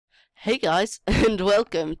Hey guys, and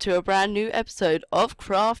welcome to a brand new episode of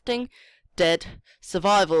Crafting Dead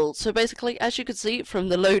Survival. So basically, as you can see from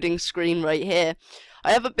the loading screen right here,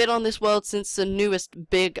 I haven't been on this world since the newest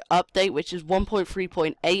big update, which is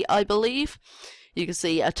 1.3.8, I believe. You can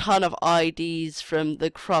see a ton of IDs from the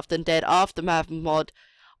Crafting Dead Aftermath mod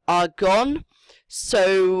are gone.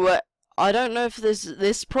 So I don't know if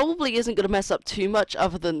this probably isn't going to mess up too much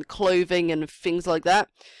other than clothing and things like that.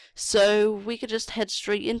 So we could just head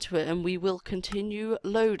straight into it and we will continue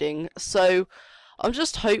loading. So I'm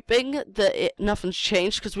just hoping that nothing's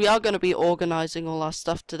changed because we are going to be organizing all our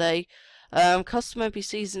stuff today. Custom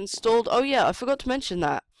NPCs installed. Oh yeah, I forgot to mention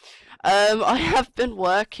that. I have been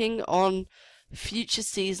working on future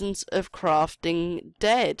seasons of Crafting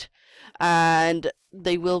Dead, and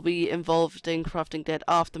they will be involved in Crafting Dead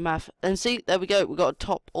Aftermath. And see, there we go, we got a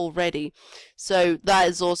top already. So that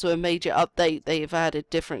is also a major update. They've added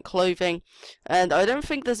different clothing, and I don't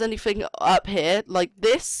think there's anything up here. Like,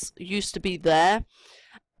 this used to be there,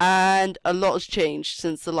 and a lot has changed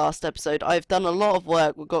since the last episode. I've done a lot of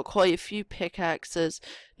work. We've got quite a few pickaxes.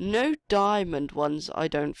 No diamond ones, I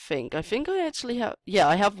don't think. I think I actually have... yeah,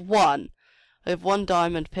 I have one. I have one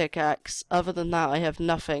diamond pickaxe. Other than that, I have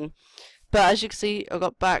nothing. But as you can see, I've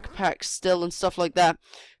got backpacks still and stuff like that.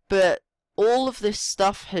 But all of this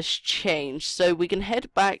stuff has changed. So we can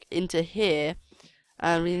head back into here.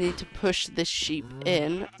 And we need to push this sheep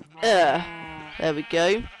in. There we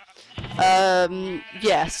go.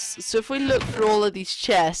 Yes. So if we look through all of these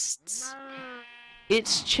chests,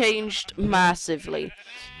 it's changed massively.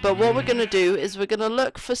 But what we're going to do is we're going to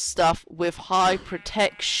look for stuff with high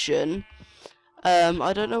protection.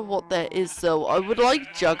 I don't know what there is though. I would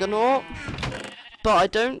like Juggernaut, but I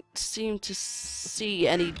don't seem to see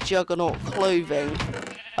any Juggernaut clothing.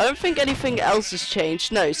 I don't think anything else has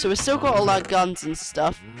changed. No, so we've still got all our guns and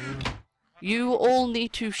stuff. You all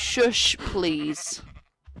need to shush, please.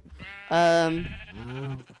 I'll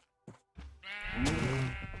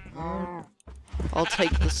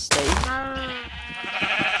take the steak.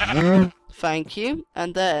 Thank you.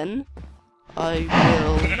 And then I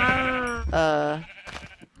will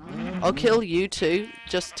I'll kill you too,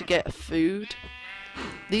 just to get food.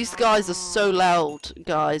 These guys are so loud,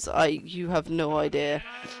 guys. You have no idea.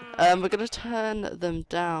 We're gonna turn them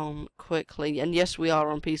down quickly, and yes, we are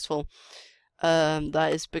on peaceful.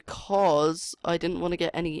 That is because I didn't want to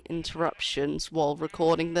get any interruptions while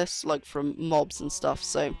recording this, like from mobs and stuff.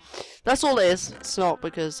 So that's all it is. It's not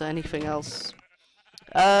because anything else.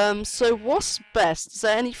 So what's best? Is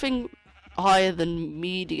there anything higher than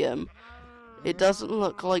medium? It doesn't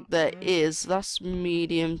look like there is. That's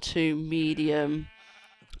medium to medium.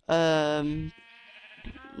 No,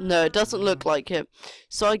 it doesn't look like it.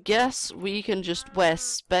 So I guess we can just wear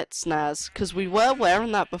Spetsnaz, because we were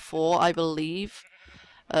wearing that before, I believe.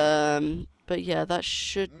 But yeah, that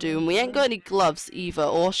should do. And we ain't got any gloves either,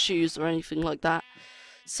 or shoes or anything like that.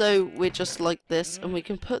 So we're just like this, and we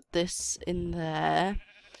can put this in there.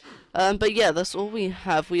 But yeah, that's all we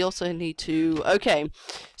have. We also need to... okay,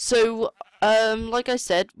 so... like I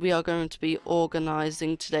said, we are going to be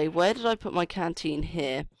organizing today. Where did I put my canteen?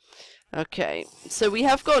 Here. Okay, so we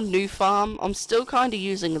have got a new farm. I'm still kind of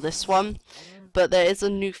using this one, but there is a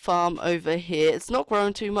new farm over here. It's not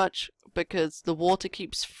growing too much because the water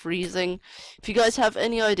keeps freezing. If you guys have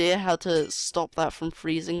any idea how to stop that from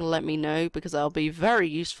freezing, let me know, because that'll be very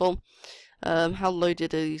useful. How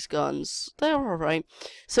loaded are these guns? They're alright.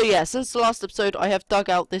 So yeah, since the last episode, I have dug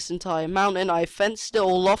out this entire mountain. I fenced it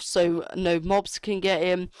all off so no mobs can get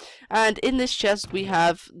in. And in this chest, we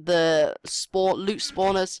have the loot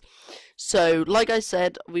spawners. So, like I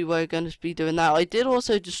said, we were going to be doing that. I did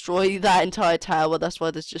also destroy that entire tower. That's why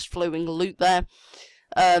there's just flowing loot there.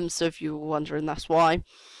 So if you were wondering, that's why.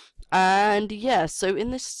 And yeah, so in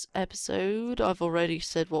this episode, I've already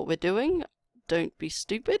said what we're doing. Don't be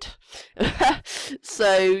stupid.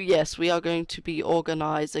 So yes, we are going to be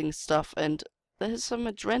organizing stuff, and there's some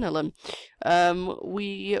adrenaline.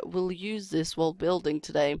 We will use this while building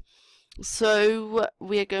today. So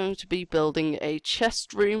we are going to be building a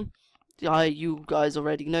chest room. You guys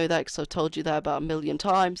already know that because I've told you that about a million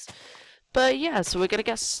times. But yeah, so we're going to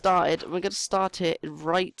get started. We're going to start it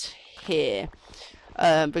right here.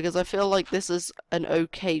 Because I feel like this is an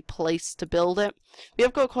okay place to build it. We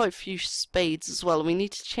have got quite a few spades as well, and we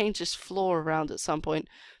need to change this floor around at some point,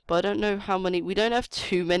 but I don't know how many. We don't have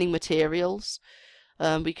too many materials.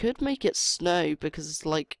 We could make it snow because it's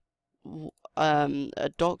like a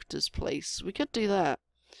doctor's place. We could do that.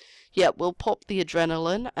 Yeah, we'll pop the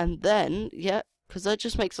adrenaline, and then, yeah, because that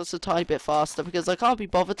just makes us a tiny bit faster, because I can't be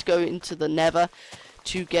bothered to go into the nether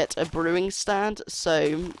to get a brewing stand,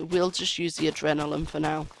 so we'll just use the adrenaline for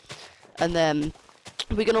now. and then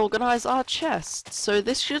we can organize our chests. So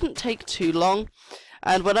this shouldn't take too long.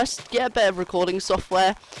 And when I get better recording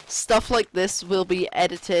software, stuff like this will be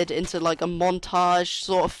edited into like a montage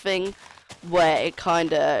sort of thing, where it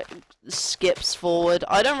kind of skips forward.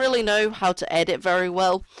 I don't really know how to edit very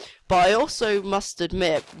well, but I also must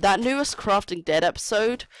admit, that newest Crafting Dead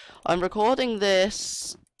episode, I'm recording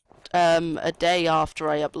this a day after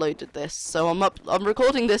I uploaded this. So I'm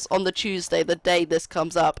recording this on the Tuesday, the day this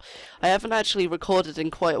comes up. I haven't actually recorded in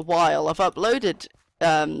quite a while. I've uploaded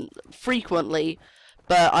frequently,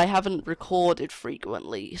 but I haven't recorded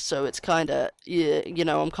frequently, so it's kind of, you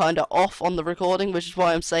know, I'm kind of off on the recording, which is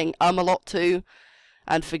why I'm saying a lot too,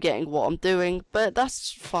 and forgetting what I'm doing, but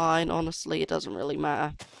that's fine, honestly, it doesn't really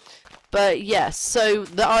matter. But yes, so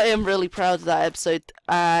I am really proud of that episode,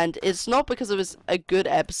 and it's not because it was a good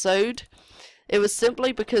episode, it was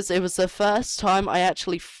simply because it was the first time I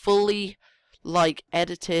actually fully, like,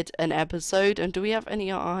 edited an episode. And do we have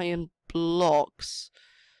any iron blocks?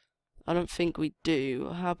 I don't think we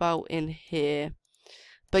do. How about in here?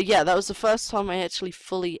 But yeah, that was the first time I actually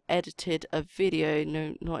fully edited a video.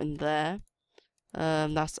 No, not in there.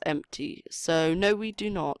 That's empty. So, no, we do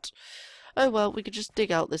not. Oh well, we could just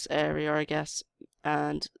dig out this area, I guess,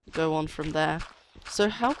 and go on from there. So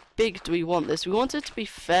how big do we want this? We want it to be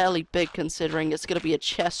fairly big, considering it's going to be a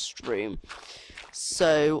chest room.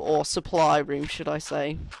 So, or supply room, should I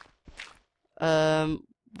say.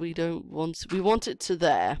 We want it to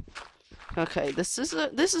there. Okay, this is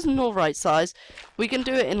an alright size. We can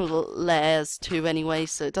do it in layers too anyway,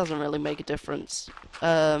 so it doesn't really make a difference.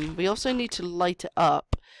 We also need to light it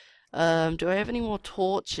up. Do I have any more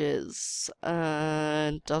torches?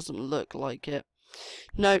 Doesn't look like it.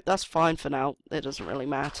 No, that's fine for now. It doesn't really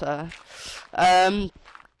matter.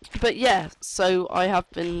 But yeah, so I have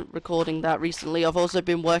been recording that recently. I've also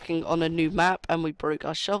been working on a new map, and we broke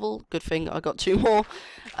our shovel. Good thing I got 2 more.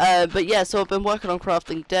 But yeah, so I've been working on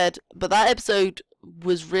Crafting Dead. But that episode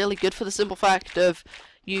was really good for the simple fact of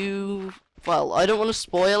well, I don't want to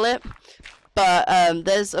spoil it, but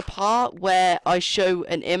there's a part where I show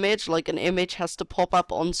an image, like an image has to pop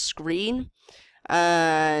up on screen.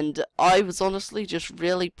 And I was honestly just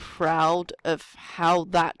really proud of how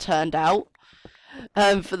that turned out.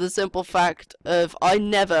 For the simple fact of I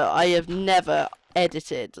have never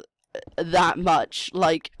edited that much.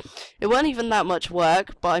 Like, it wasn't even that much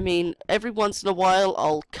work, but I mean, every once in a while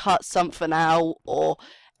I'll cut something out or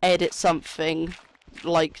edit something,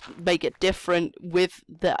 like make it different with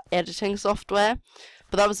the editing software.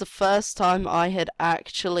 But that was the first time I had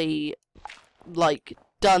actually, like,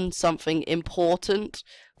 done something important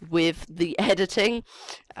with the editing,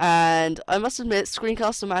 and I must admit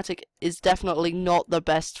Screencast-O-Matic is definitely not the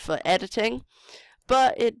best for editing,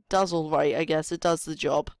 but it does alright, I guess. It does the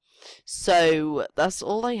job. So that's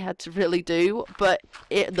all I had to really do, but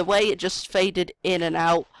the way it just faded in and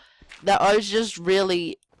out, that I was just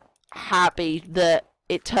really happy that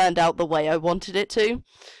it turned out the way I wanted it to.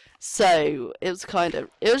 So it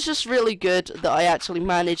was just really good that I actually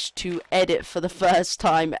managed to edit for the first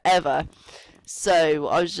time ever. So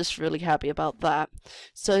I was just really happy about that.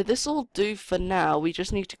 So this will do for now. We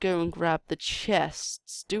just need to go and grab the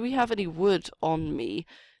chests. Do we have any wood on me?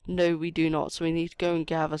 No, we do not. So we need to go and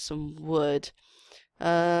gather some wood.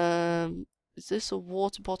 Is this a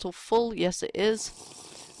water bottle full? Yes, it is.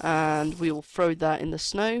 And we will throw that in the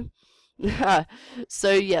snow.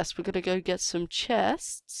 So yes, we're gonna go get some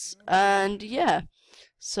chests. And yeah.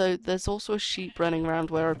 So there's also a sheep running around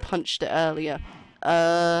where I punched it earlier.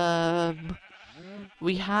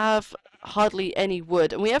 We have hardly any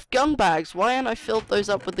wood, and we have gun bags. Why haven't I filled those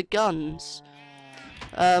up with the guns?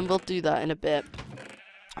 We'll do that in a bit.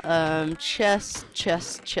 Chests,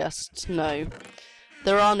 no.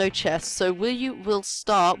 There are no chests, so we'll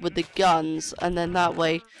start with the guns, and then that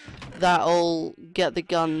way, that'll get the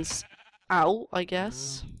guns out, I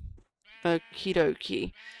guess. Okie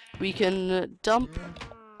dokie. We can dump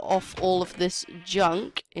off all of this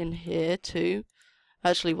junk in here, too.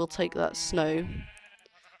 Actually, we'll take that snow.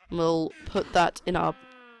 We'll put that in our...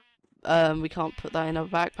 we can't put that in our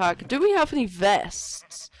backpack. Do we have any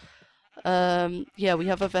vests? Yeah, we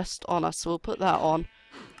have a vest on us, so we'll put that on.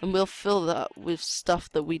 And we'll fill that with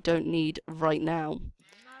stuff that we don't need right now.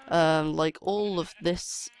 Like all of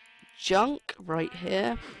this junk right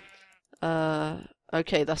here.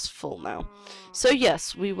 Okay, that's full now. So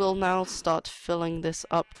yes, we will now start filling this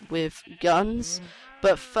up with guns.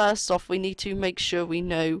 But first off, we need to make sure we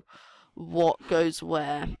know what goes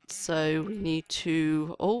where. So we need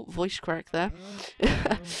to... Oh, voice crack there.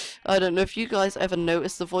 I don't know if you guys ever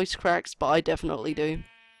notice the voice cracks, but I definitely do.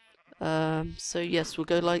 So yes, we'll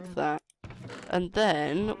go like that. And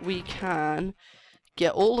then we can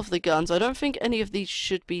get all of the guns. I don't think any of these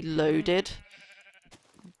should be loaded,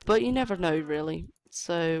 but you never know, really.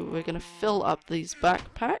 So we're going to fill up these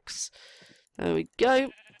backpacks. There we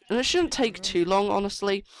go. And it shouldn't take too long,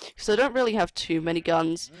 honestly, because I don't really have too many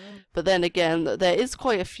guns. But then again, there is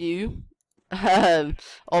quite a few,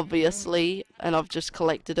 obviously, and I've just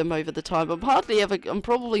collected them over the time. I'm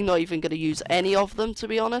probably not even going to use any of them, to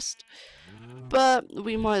be honest. But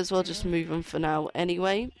we might as well just move them for now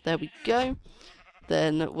anyway. There we go.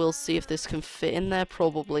 Then we'll see if this can fit in there.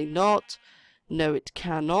 Probably not. No, it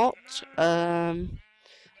cannot. I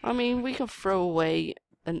mean, we can throw away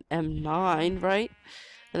an M9, right?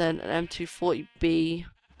 And then an M240B.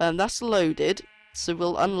 That's loaded, so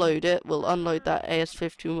we'll unload it. We'll unload that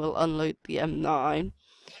AS-50 and we'll unload the M9.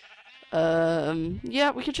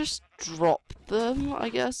 Yeah, we could just drop them, I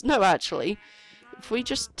guess. No, actually, if we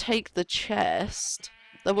just take the chest,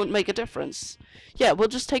 that wouldn't make a difference. Yeah, we'll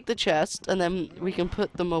just take the chest and then we can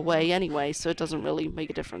put them away anyway, so it doesn't really make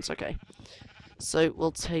a difference. Okay, so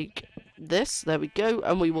we'll take this, there we go,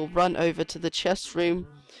 and we will run over to the chest room.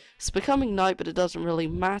 It's becoming night, but it doesn't really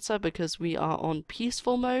matter because we are on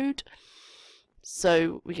peaceful mode.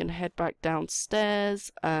 So we can head back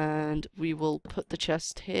downstairs and we will put the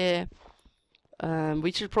chest here.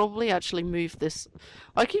 We should probably actually move this.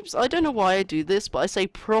 I don't know why I do this, but I say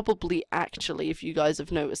probably actually, if you guys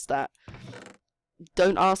have noticed that.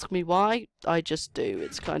 Don't ask me why, I just do.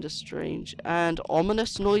 It's kind of strange. And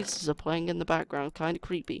ominous noises are playing in the background, kind of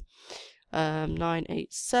creepy.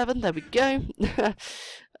 987, there we go.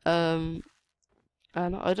 And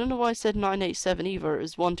I don't know why I said 987 either, it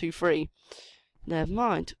was 123. Never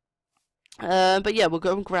mind. But yeah, we'll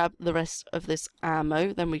go and grab the rest of this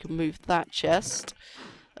ammo, then we can move that chest.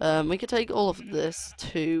 We can take all of this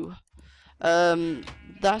too.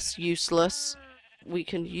 That's useless. We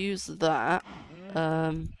can use that.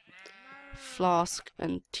 Flask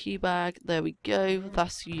and teabag, there we go,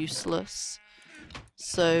 that's useless.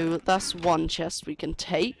 So that's one chest we can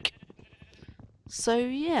take. So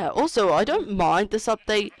yeah, also I don't mind this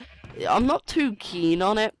update. I'm not too keen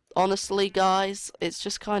on it, honestly, guys. It's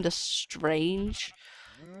just kind of strange.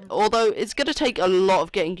 Although it's going to take a lot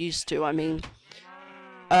of getting used to, I mean.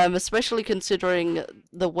 Especially considering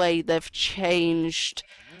the way they've changed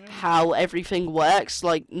how everything works.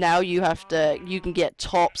 Like now you can get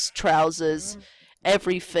tops, trousers,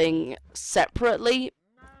 everything separately.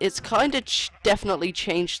 It's kind of definitely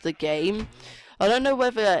changed the game. I don't know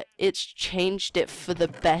whether it's changed it for the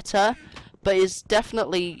better, but it's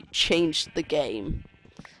definitely changed the game.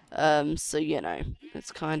 So, you know,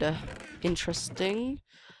 it's kind of interesting.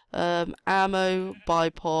 Ammo,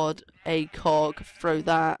 bipod, ACOG, throw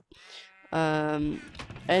that.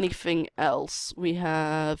 Anything else? We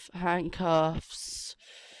have handcuffs.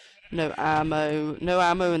 No ammo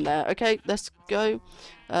in there. Okay, let's go.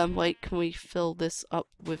 Wait, can we fill this up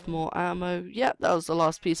with more ammo? Yep, that was the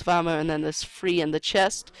last piece of ammo, and then there's 3 in the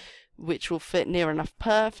chest, which will fit near enough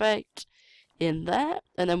perfect in there.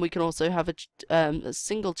 And then we can also have a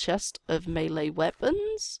single chest of melee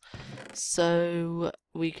weapons, so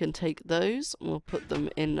we can take those and we'll put them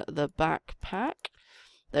in the backpack.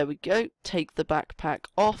 There we go. Take the backpack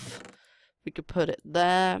off. We could put it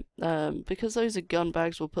there. Because those are gun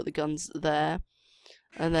bags, we'll put the guns there.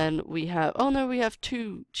 And then we have... oh no, we have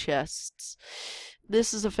 2 chests.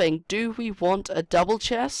 This is the thing. Do we want a double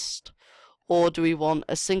chest? Or do we want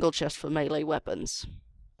a single chest for melee weapons?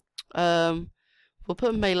 We'll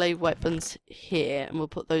put melee weapons here. And we'll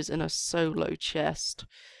put those in a solo chest.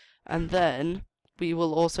 And then we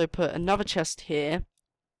will also put another chest here.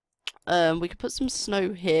 We could put some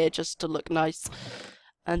snow here just to look nice.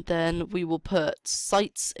 And then we will put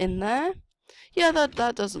sights in there. Yeah,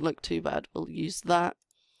 that doesn't look too bad. We'll use that.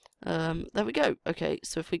 There we go. Okay,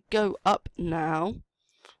 so if we go up now...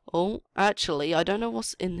 oh, actually, I don't know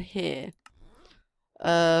what's in here.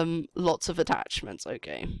 Lots of attachments.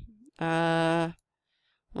 Okay.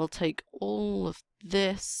 We'll take all of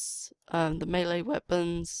this. The melee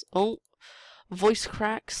weapons. Oh, voice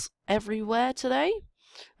cracks everywhere today.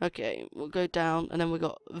 Okay, we'll go down, and then we've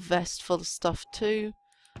got vest full of stuff too.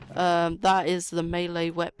 That is the melee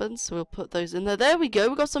weapons, so we'll put those in there. There we go,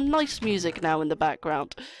 we've got some nice music now in the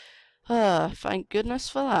background. Thank goodness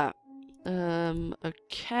for that.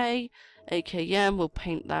 Okay, AKM, we'll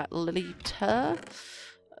paint that later.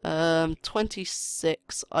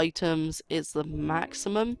 26 items is the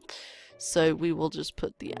maximum, so we will just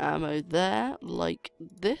put the ammo there, like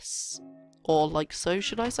this, or like so,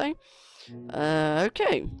 should I say.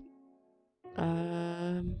 Okay.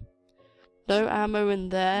 No ammo in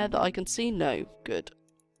there that I can see? No. Good.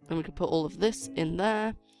 And we can put all of this in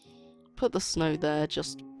there. put the snow there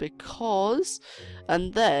just because.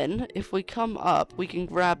 And then, if we come up, we can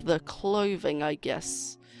grab the clothing, I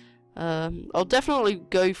guess. I'll definitely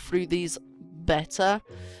go through these better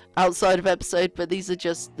outside of episode, but this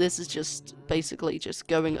is just basically just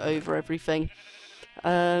going over everything.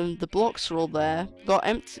 The blocks are all there. Got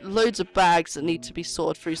loads of bags that need to be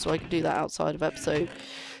sorted through, so I can do that outside of episode.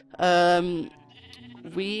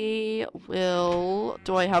 We will...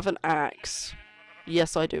 Do I have an axe?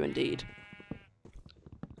 Yes, I do indeed.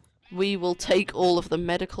 We will take all of the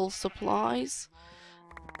medical supplies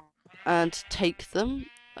and take them.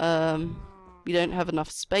 We don't have enough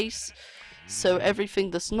space, so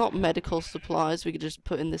everything that's not medical supplies we could just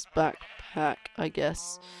put in this backpack, I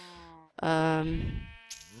guess. Put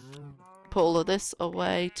all of this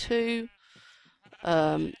away too.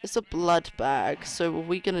 It's a blood bag, so are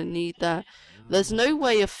we gonna need that? There's no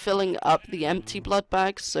way of filling up the empty blood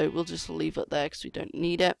bags, so we'll just leave it there because we don't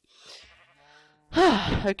need it.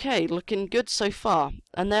 Okay, looking good so far.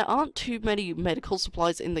 And there aren't too many medical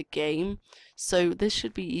supplies in the game, so this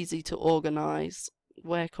should be easy to organize.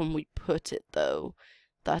 Where can we put it though?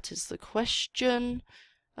 That is the question.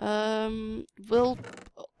 Oh,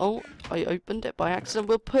 I opened it by accident.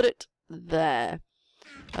 We'll put it there.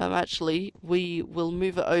 Actually, we will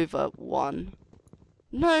move it over one.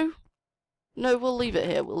 No, we'll leave it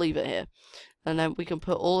here. We'll leave it here. And then we can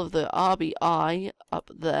put all of the RBI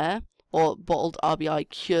up there. Or bottled RBI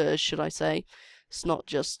cures, should I say. It's not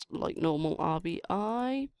just like normal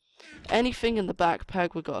RBI. Anything in the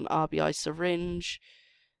backpack, we've got an RBI syringe.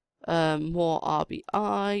 More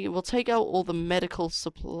RBI. We'll take out all the medical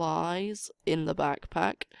supplies in the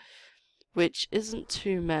backpack, which isn't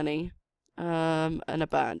too many. And a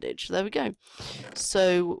bandage. There we go.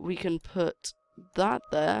 So we can put that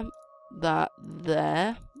there, that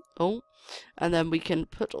there. Oh, and then we can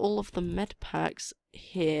put all of the med packs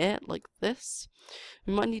here, like this.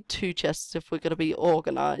 We might need 2 chests if we're going to be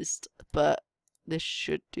organized, but this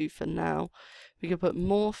should do for now. We could put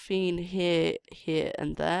morphine here, here,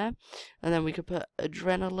 and there. And then we could put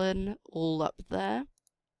adrenaline all up there.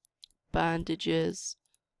 Bandages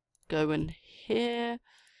going here.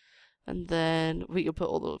 And then we could put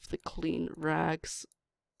all of the clean rags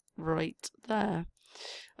right there.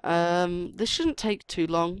 This shouldn't take too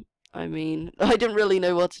long. I mean, I didn't really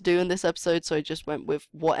know what to do in this episode, so I just went with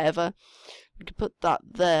whatever. We could put that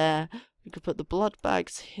there. We could put the blood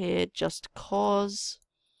bags here, just cause.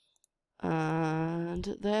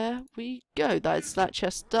 And there we go. That's that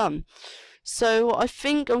chest done. So I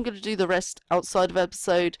think I'm going to do the rest outside of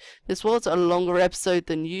episode. This was a longer episode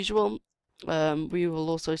than usual. We will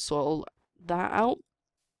also sort that out.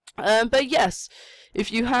 But yes,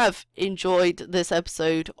 if you have enjoyed this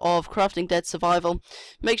episode of Crafting Dead Survival,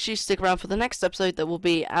 make sure you stick around for the next episode that will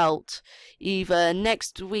be out either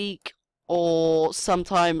next week or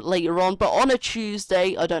sometime later on, but on a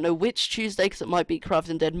Tuesday. I don't know which Tuesday because it might be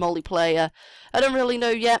Crafting Dead multiplayer. I don't really know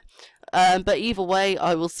yet. But either way,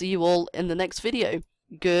 I will see you all in the next video.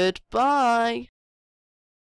 Goodbye!